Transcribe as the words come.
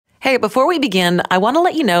Hey, before we begin, I want to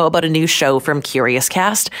let you know about a new show from Curious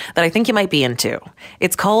Cast that I think you might be into.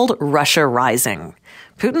 It's called Russia Rising.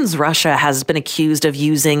 Putin's Russia has been accused of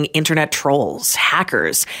using internet trolls,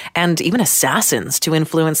 hackers, and even assassins to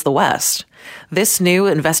influence the West. This new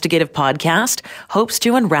investigative podcast hopes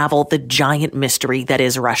to unravel the giant mystery that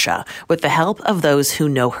is Russia with the help of those who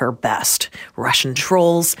know her best. Russian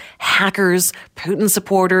trolls, hackers, Putin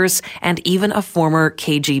supporters, and even a former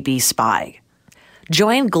KGB spy.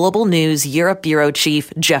 Join Global News Europe Bureau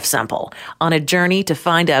Chief Jeff Semple on a journey to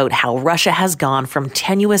find out how Russia has gone from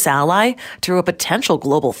tenuous ally to a potential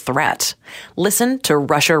global threat. Listen to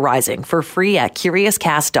Russia Rising for free at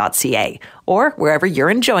curiouscast.ca or wherever you're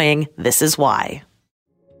enjoying This Is Why.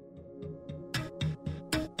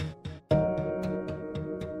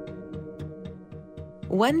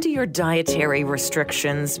 When do your dietary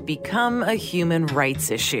restrictions become a human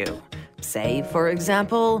rights issue? Say, for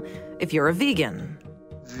example, if you're a vegan.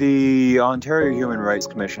 The Ontario Human Rights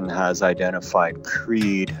Commission has identified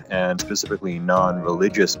creed and specifically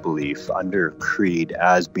non-religious belief under creed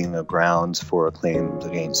as being a grounds for a claim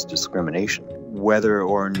against discrimination. Whether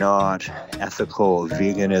or not ethical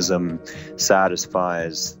veganism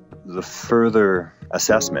satisfies the further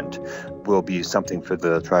assessment will be something for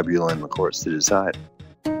the tribunal and the courts to decide.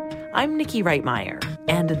 I'm Nikki Reitmeyer,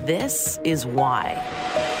 and this is Why.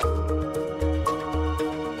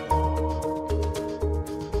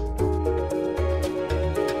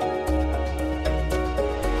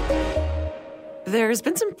 There's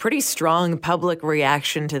been some pretty strong public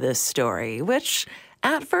reaction to this story, which,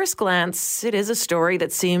 at first glance, it is a story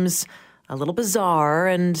that seems a little bizarre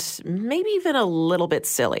and maybe even a little bit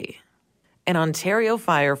silly. An Ontario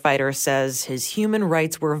firefighter says his human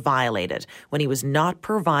rights were violated when he was not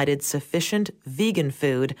provided sufficient vegan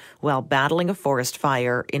food while battling a forest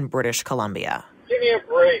fire in British Columbia. Give me a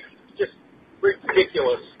break. It's just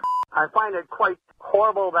ridiculous. I find it quite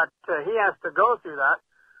horrible that he has to go through that.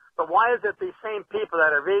 But why is it these same people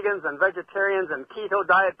that are vegans and vegetarians and keto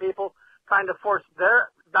diet people trying to force their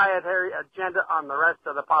dietary agenda on the rest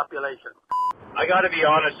of the population? I got to be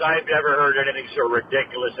honest, I've never heard anything so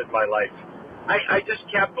ridiculous in my life. I just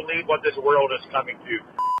can't believe what this world is coming to.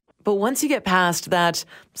 But once you get past that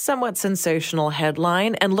somewhat sensational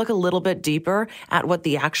headline and look a little bit deeper at what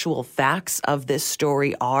the actual facts of this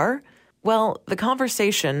story are, well, the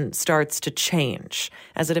conversation starts to change,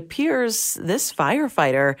 as it appears this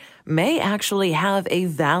firefighter may actually have a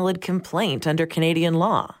valid complaint under Canadian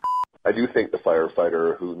law. I do think the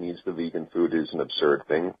firefighter who needs the vegan food is an absurd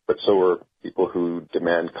thing, but so are people who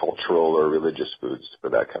demand cultural or religious foods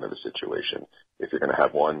for that kind of a situation. If you're going to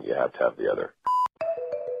have one, you have to have the other.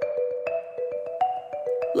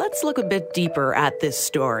 Let's look a bit deeper at this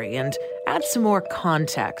story and add some more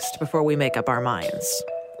context before we make up our minds.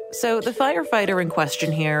 So the firefighter in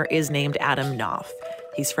question here is named Adam Knopf.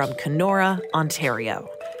 He's from Kenora, Ontario.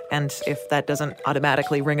 And if that doesn't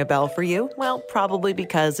automatically ring a bell for you, well, probably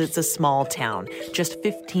because it's a small town, just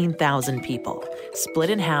 15,000 people, split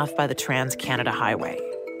in half by the Trans-Canada Highway.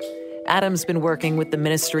 Adam's been working with the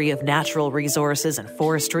Ministry of Natural Resources and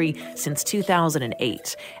Forestry since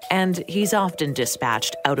 2008, and he's often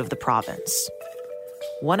dispatched out of the province.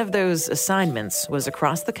 One of those assignments was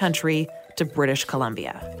across the country to British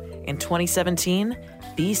Columbia. In 2017,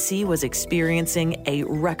 BC was experiencing a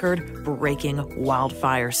record-breaking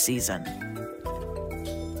wildfire season.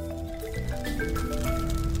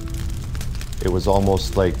 It was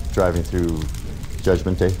almost like driving through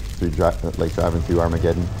Judgment Day, like driving through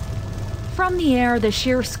Armageddon. From the air, the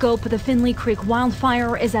sheer scope of the Finley Creek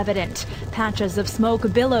wildfire is evident. Patches of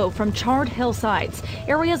smoke billow from charred hillsides,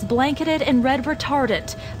 areas blanketed in red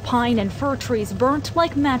retardant, pine and fir trees burnt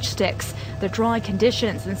like matchsticks. The dry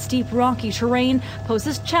conditions and steep rocky terrain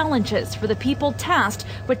poses challenges for the people tasked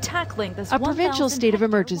with tackling this. A provincial state of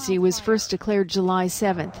emergency was first declared July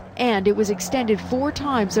 7th, and it was extended 4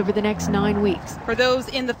 times over the next 9 weeks. For those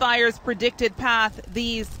in the fire's predicted path,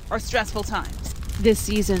 these are stressful times. This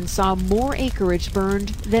season saw more acreage burned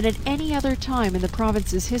than at any other time in the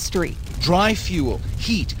province's history. Dry fuel,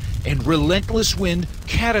 heat, and relentless wind,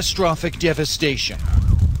 catastrophic devastation.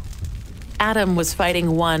 Adam was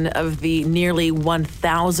fighting one of the nearly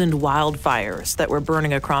 1,000 wildfires that were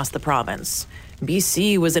burning across the province.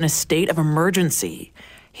 BC was in a state of emergency.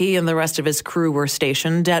 He and the rest of his crew were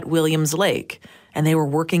stationed at Williams Lake, and they were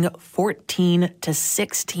working 14 to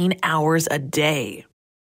 16 hours a day.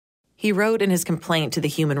 He wrote in his complaint to the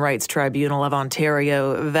Human Rights Tribunal of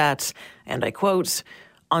Ontario that, and I quote,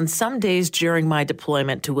 "On some days during my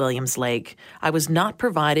deployment to Williams Lake, I was not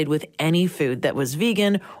provided with any food that was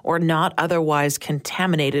vegan or not otherwise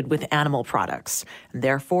contaminated with animal products, and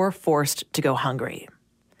therefore forced to go hungry."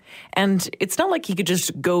 And it's not like he could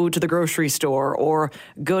just go to the grocery store or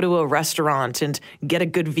go to a restaurant and get a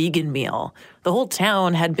good vegan meal. The whole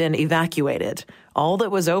town had been evacuated. All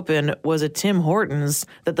that was open was a Tim Hortons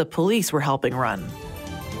that the police were helping run.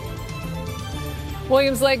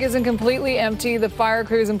 Williams Lake isn't completely empty. The fire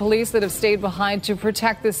crews and police that have stayed behind to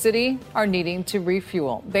protect the city are needing to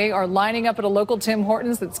refuel. They are lining up at a local Tim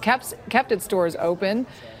Hortons that's kept its doors open.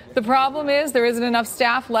 The problem is there isn't enough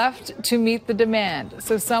staff left to meet the demand.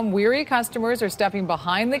 So some weary customers are stepping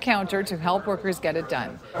behind the counter to help workers get it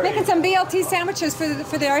done. Making some BLT sandwiches for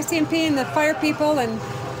the RCMP and the fire people and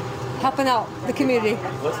helping out the community.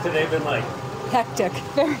 What's today been like? Hectic,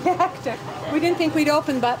 very hectic. We didn't think we'd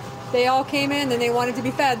open, but they all came in and they wanted to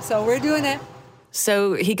be fed, so we're doing it.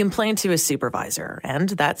 So he complained to his supervisor, and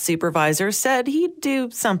that supervisor said he'd do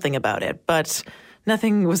something about it, but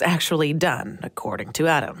nothing was actually done, according to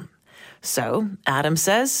Adam. So Adam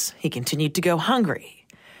says he continued to go hungry.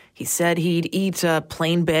 He said he'd eat a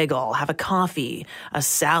plain bagel, have a coffee, a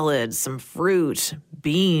salad, some fruit,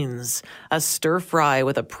 beans, a stir fry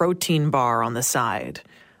with a protein bar on the side.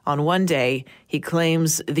 On one day, he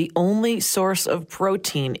claims the only source of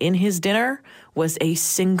protein in his dinner was a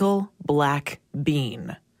single black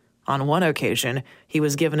bean. On one occasion, he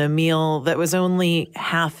was given a meal that was only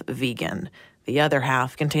half vegan. The other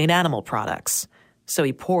half contained animal products. So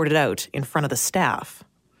he poured it out in front of the staff.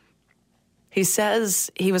 He says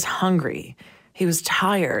he was hungry. He was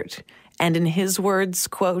tired. And in his words,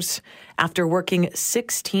 quote, after working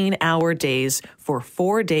 16-hour days for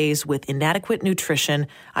 4 days with inadequate nutrition,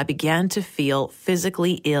 I began to feel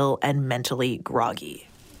physically ill and mentally groggy.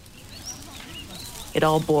 It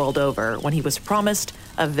all boiled over when he was promised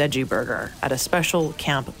a veggie burger at a special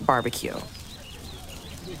camp barbecue.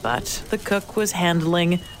 But the cook was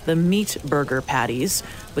handling the meat burger patties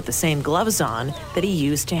with the same gloves on that he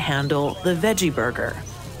used to handle the veggie burger.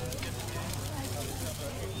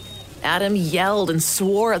 Adam yelled and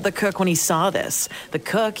swore at the cook when he saw this. The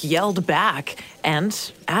cook yelled back,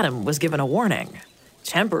 and Adam was given a warning.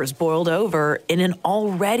 Tempers boiled over in an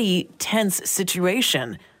already tense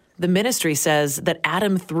situation. The ministry says that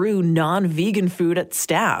Adam threw non-vegan food at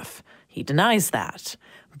staff. He denies that.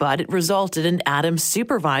 But it resulted in Adam's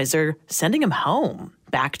supervisor sending him home,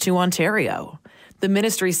 back to Ontario. The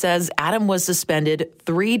ministry says Adam was suspended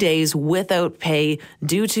 3 days without pay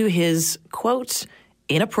due to his, quote,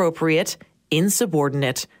 inappropriate,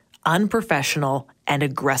 insubordinate, unprofessional, and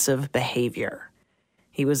aggressive behavior.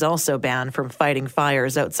 He was also banned from fighting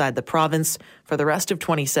fires outside the province for the rest of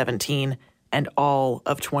 2017 and all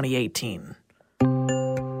of 2018.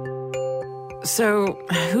 So,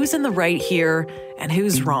 who's in the right here and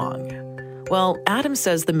who's wrong? Well, Adam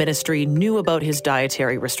says the ministry knew about his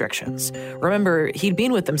dietary restrictions. Remember, he'd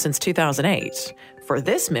been with them since 2008. For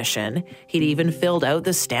this mission, he'd even filled out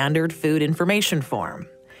the standard food information form.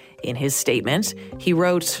 In his statement, he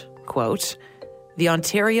wrote, quote, the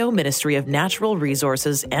Ontario Ministry of Natural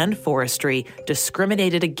Resources and Forestry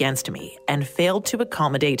discriminated against me and failed to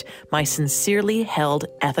accommodate my sincerely held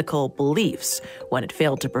ethical beliefs when it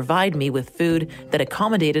failed to provide me with food that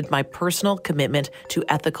accommodated my personal commitment to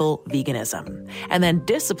ethical veganism, and then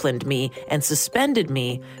disciplined me and suspended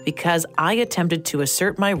me because I attempted to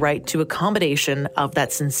assert my right to accommodation of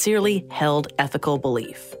that sincerely held ethical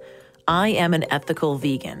belief. I am an ethical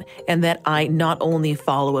vegan, and that I not only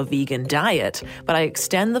follow a vegan diet, but I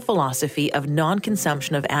extend the philosophy of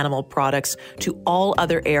non-consumption of animal products to all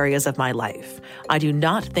other areas of my life. I do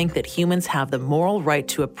not think that humans have the moral right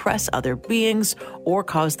to oppress other beings or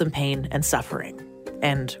cause them pain and suffering.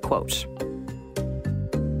 End quote.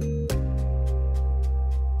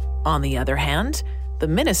 On the other hand, the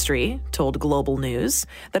ministry told Global News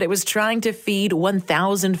that it was trying to feed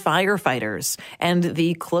 1,000 firefighters, and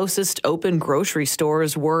the closest open grocery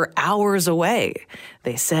stores were hours away.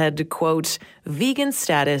 They said, quote, vegan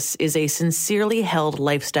status is a sincerely held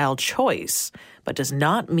lifestyle choice, but does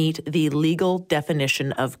not meet the legal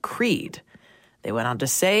definition of creed. They went on to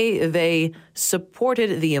say they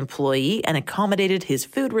supported the employee and accommodated his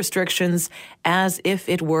food restrictions as if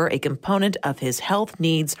it were a component of his health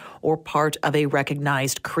needs or part of a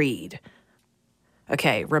recognized creed.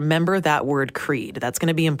 Okay, remember that word creed. That's going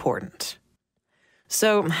to be important.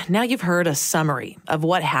 So now you've heard a summary of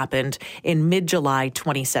what happened in mid-July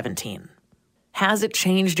 2017. Has it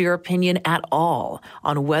changed your opinion at all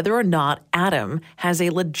on whether or not Adam has a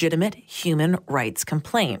legitimate human rights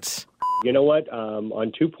complaint? You know what?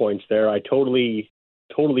 On 2 points there, I totally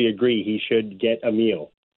agree. He should get a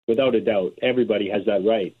meal, without a doubt. Everybody has that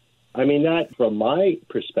right. I mean, that, from my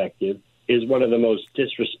perspective, is one of the most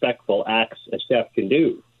disrespectful acts a chef can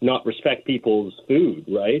do. Not respect people's food,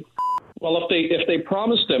 right? Well, if they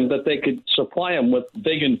promised them that they could supply them with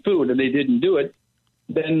vegan food and they didn't do it,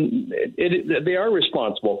 then they are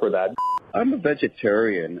responsible for that. I'm a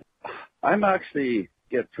vegetarian. I'm actually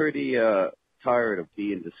get pretty tired of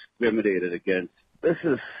being discriminated against. This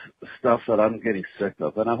is stuff that I'm getting sick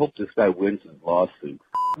of, and I hope this guy wins his lawsuit.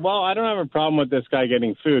 Well, I don't have a problem with this guy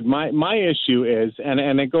getting food. My issue is,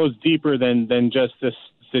 and it goes deeper than just this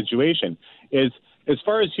situation, is as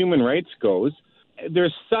far as human rights goes,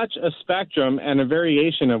 there's such a spectrum and a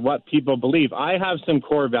variation of what people believe. I have some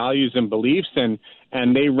core values and beliefs, and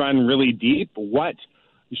they run really deep. What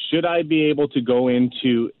should I be able to go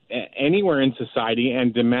into anywhere in society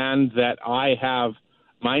and demand that I have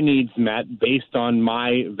my needs met based on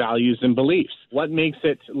my values and beliefs? What makes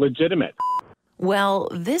it legitimate? Well,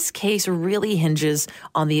 this case really hinges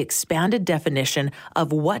on the expanded definition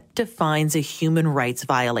of what defines a human rights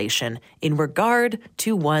violation in regard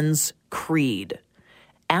to one's creed.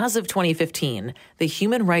 As of 2015, the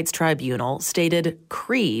Human Rights Tribunal stated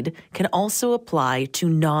creed can also apply to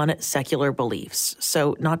non-secular beliefs,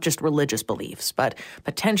 so not just religious beliefs, but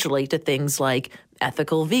potentially to things like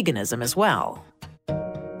ethical veganism as well.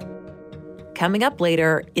 Coming up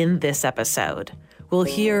later in this episode, we'll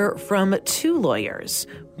hear from two lawyers,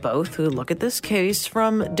 both who look at this case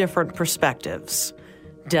from different perspectives.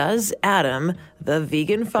 Does Adam, the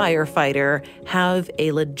vegan firefighter, have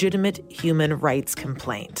a legitimate human rights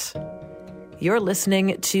complaint? You're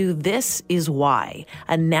listening to This Is Why,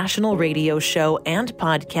 a national radio show and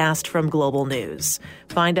podcast from Global News.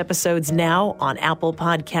 Find episodes now on Apple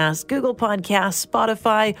Podcasts, Google Podcasts,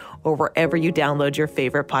 Spotify, or wherever you download your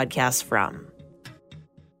favorite podcasts from.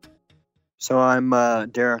 So I'm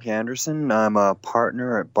Derek Anderson. I'm a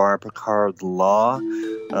partner at Bar Picard Law.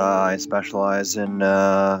 I specialize in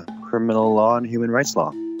criminal law and human rights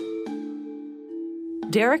law.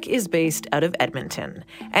 Derek is based out of Edmonton,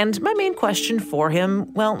 and my main question for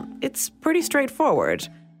him, well, it's pretty straightforward.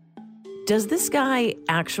 Does this guy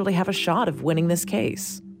actually have a shot of winning this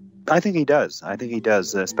case? I think he does.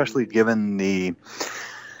 Especially given the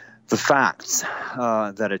facts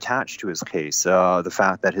that attach to his case, the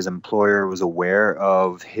fact that his employer was aware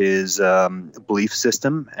of his belief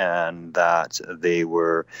system and that they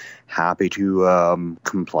were happy to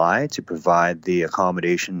comply to provide the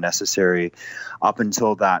accommodation necessary up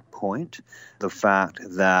until that point. The fact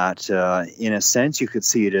that, in a sense, you could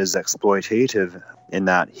see it as exploitative in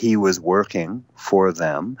that he was working for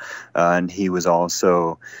them and he was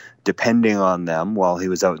also depending on them while he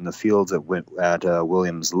was out in the fields at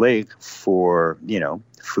Williams Lake for,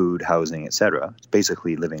 food, housing, etc.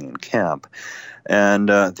 Basically living in camp. And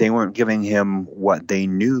they weren't giving him what they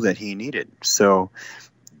knew that he needed. So,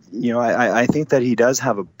 I think that he does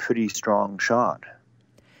have a pretty strong shot.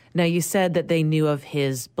 Now, you said that they knew of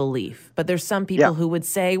his belief, but there's some people who would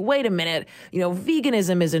say, wait a minute,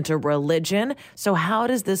 veganism isn't a religion. So how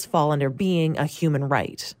does this fall under being a human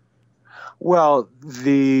right? Well,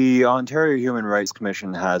 the Ontario Human Rights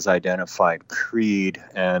Commission has identified creed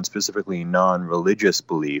and specifically non-religious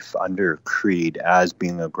belief under creed as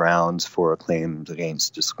being a grounds for claims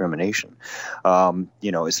against discrimination.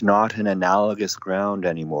 It's not an analogous ground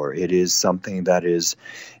anymore. It is something that is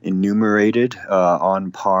enumerated on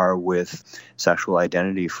par with sexual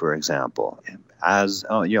identity, for example, as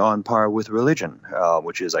on par with religion,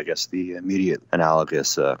 which is, I guess, the immediate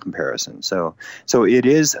analogous comparison. So it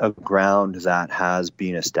is a ground that has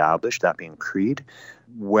been established, that being creed.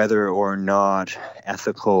 Whether or not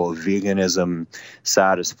ethical veganism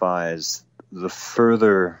satisfies the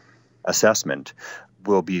further assessment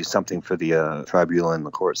will be something for the tribunal and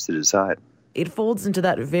the courts to decide. It folds into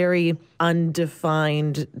that very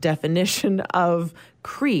undefined definition of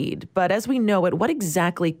creed. But as we know it, what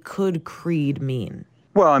exactly could creed mean?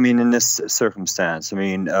 Well, in this circumstance,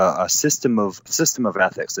 a system of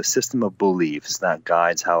ethics, a system of beliefs that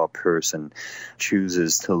guides how a person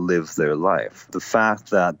chooses to live their life. The fact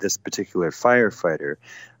that this particular firefighter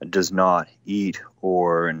does not eat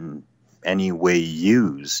or in any way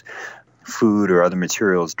use food or other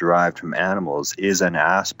materials derived from animals is an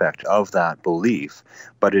aspect of that belief,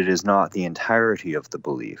 but it is not the entirety of the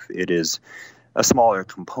belief. It is a smaller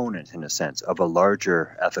component, in a sense, of a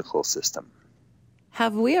larger ethical system.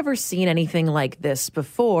 Have we ever seen anything like this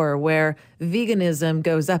before, where veganism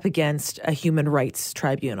goes up against a human rights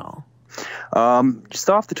tribunal? Just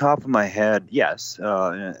off the top of my head, yes.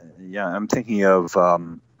 I'm thinking of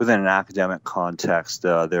within an academic context,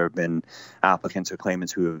 there have been applicants or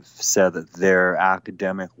claimants who have said that their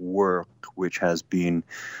academic work, which has been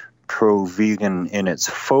pro-vegan in its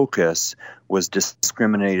focus, was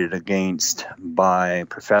discriminated against by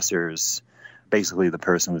professors basically the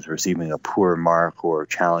person was receiving a poor mark or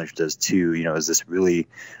challenged as to, is this really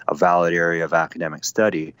a valid area of academic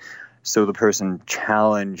study? So the person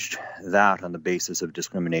challenged that on the basis of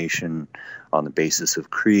discrimination, on the basis of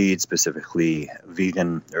creed, specifically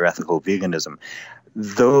vegan or ethical veganism.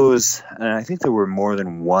 Those, and I think there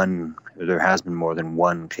has been more than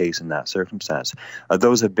one case in that circumstance.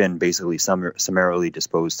 Those have been basically summarily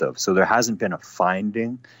disposed of. So there hasn't been a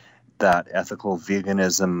finding that ethical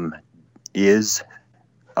veganism is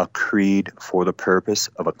a creed for the purpose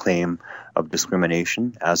of a claim of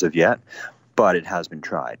discrimination as of yet, but it has been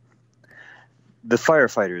tried. The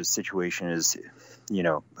firefighter's situation is,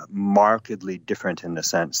 markedly different in the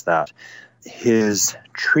sense that his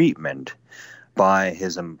treatment by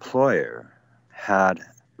his employer had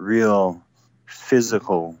real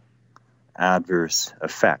physical adverse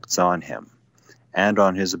effects on him and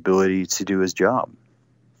on his ability to do his job.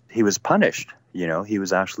 He was punished, he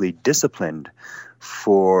was actually disciplined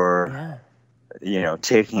for,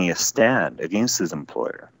 taking a stand against his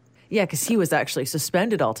employer. Yeah, because he was actually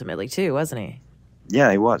suspended ultimately too, wasn't he? Yeah,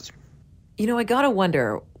 he was. I gotta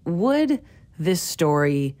wonder, would this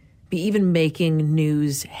story be even making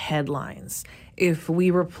news headlines if we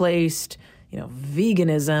replaced,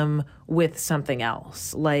 veganism with something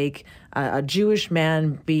else, like a Jewish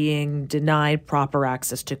man being denied proper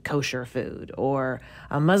access to kosher food, or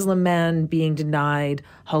a Muslim man being denied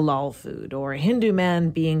halal food, or a Hindu man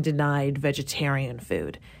being denied vegetarian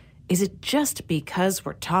food? Is it just because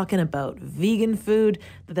we're talking about vegan food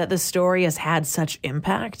that the story has had such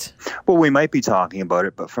impact? Well, we might be talking about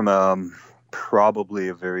it, but from probably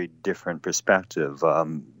a very different perspective.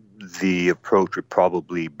 The approach would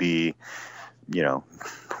probably be,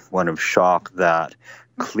 one of shock that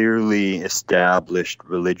clearly established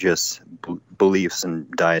religious beliefs and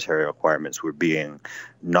dietary requirements were being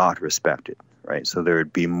not respected, right? So there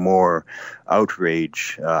would be more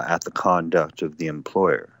outrage at the conduct of the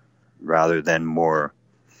employer, rather than more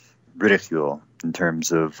ridicule in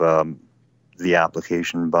terms of the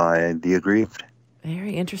application by the aggrieved.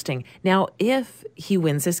 Very interesting. Now, if he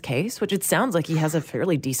wins his case, which it sounds like he has a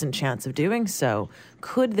fairly decent chance of doing so,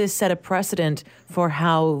 could this set a precedent for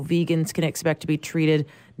how vegans can expect to be treated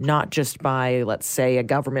not just by, let's say, a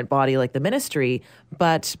government body like the ministry,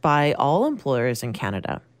 but by all employers in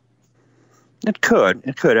Canada? It could.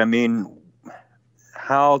 I mean,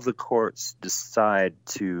 how the courts decide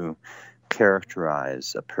to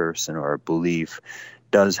characterize a person or a belief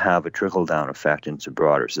does have a trickle-down effect into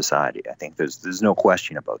broader society. I think there's no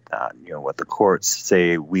question about that. What the courts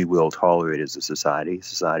say we will tolerate as a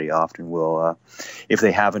society often will, if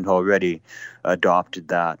they haven't already adopted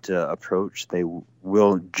that approach, they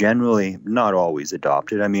will generally, not always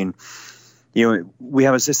adopt it. I mean, we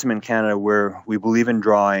have a system in Canada where we believe in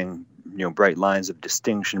drawing bright lines of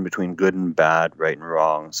distinction between good and bad, right and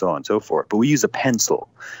wrong, so on and so forth. But we use a pencil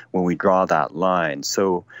when we draw that line.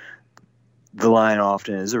 So the line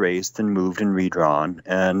often is erased and moved and redrawn.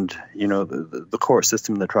 And, the court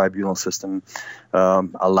system, the tribunal system,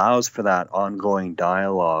 allows for that ongoing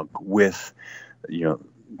dialogue with,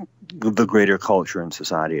 the greater culture and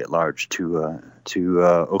society at large to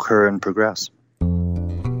occur and progress.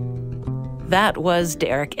 That was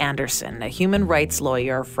Derek Anderson, a human rights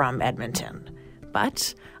lawyer from Edmonton.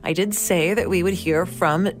 But I did say that we would hear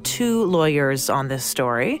from two lawyers on this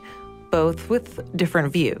story, both with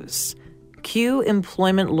different views. Cue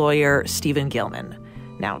employment lawyer Stephen Gilman.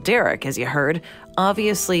 Now, Derek, as you heard,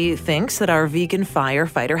 obviously thinks that our vegan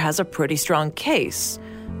firefighter has a pretty strong case.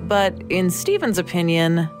 But in Stephen's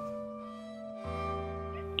opinion...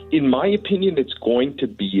 In my opinion, it's going to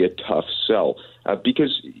be a tough sell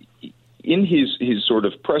because in his sort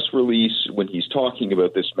of press release, when he's talking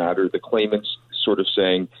about this matter, the claimant's sort of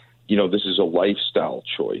saying, this is a lifestyle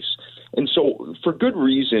choice. And so for good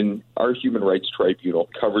reason, our Human Rights Tribunal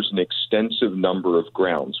covers an extensive number of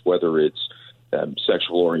grounds, whether it's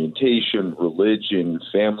sexual orientation, religion,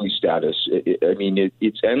 family status.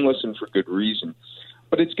 It's endless and for good reason.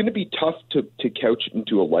 But it's going to be tough to couch it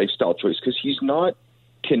into a lifestyle choice because he's not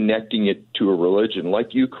connecting it to a religion.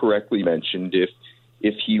 Like you correctly mentioned,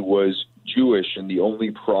 if he was Jewish and the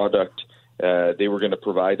only product they were going to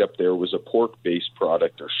provide up there was a pork-based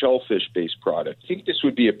product or shellfish-based product, I think this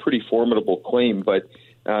would be a pretty formidable claim. But,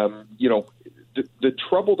 the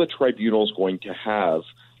trouble the tribunal is going to have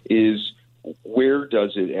is where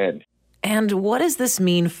does it end? And what does this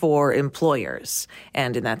mean for employers?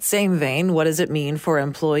 And in that same vein, what does it mean for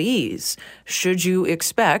employees? Should you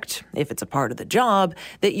expect, if it's a part of the job,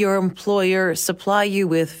 that your employer supply you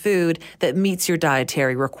with food that meets your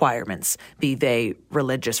dietary requirements, be they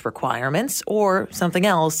religious requirements or something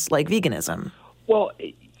else like veganism? Well,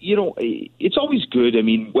 it's always good. I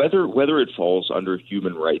mean, whether it falls under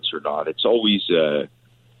human rights or not, it's always a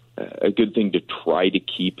good thing to try to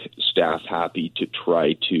keep staff happy, to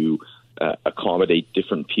try to accommodate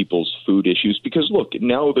different people's food issues. Because, look,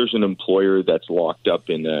 now there's an employer that's locked up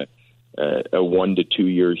in a 1 to 2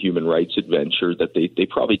 year human rights adventure that they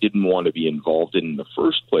probably didn't want to be involved in the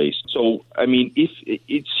first place. So, I mean, if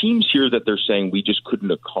it seems here that they're saying we just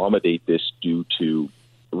couldn't accommodate this due to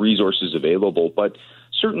resources available. But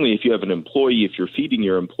certainly if you have an employee, if you're feeding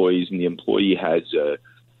your employees and the employee has a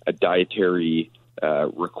dietary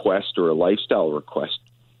request or a lifestyle request,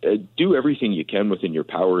 do everything you can within your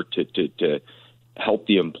power to help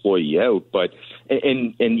the employee out. But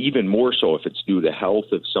and even more so if it's due to health,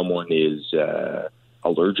 if someone is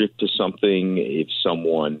allergic to something, if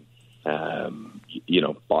someone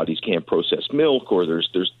bodies can't process milk, or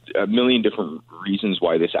there's a million different reasons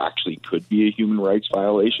why this actually could be a human rights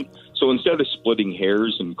violation. So instead of splitting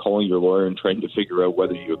hairs and calling your lawyer and trying to figure out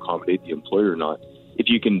whether you accommodate the employer or not, if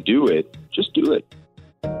you can do it, just do it.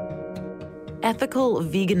 Ethical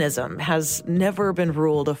veganism has never been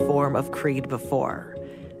ruled a form of creed before.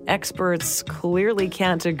 Experts clearly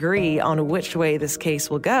can't agree on which way this case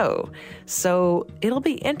will go. So it'll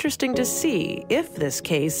be interesting to see if this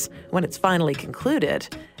case, when it's finally concluded,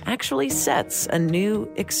 actually sets a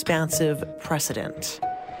new expansive precedent.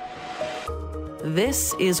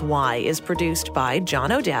 This Is Why is produced by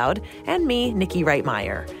John O'Dowd and me, Nikki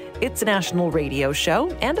Reitmeyer. It's a national radio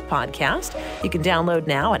show and a podcast. You can download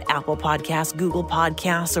now at Apple Podcasts, Google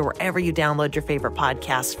Podcasts, or wherever you download your favorite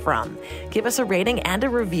podcasts from. Give us a rating and a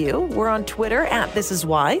review. We're on Twitter at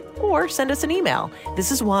ThisIsWhy, or send us an email,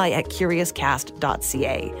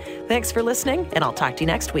 thisiswhy@curiouscast.ca. Thanks for listening, and I'll talk to you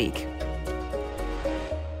next week.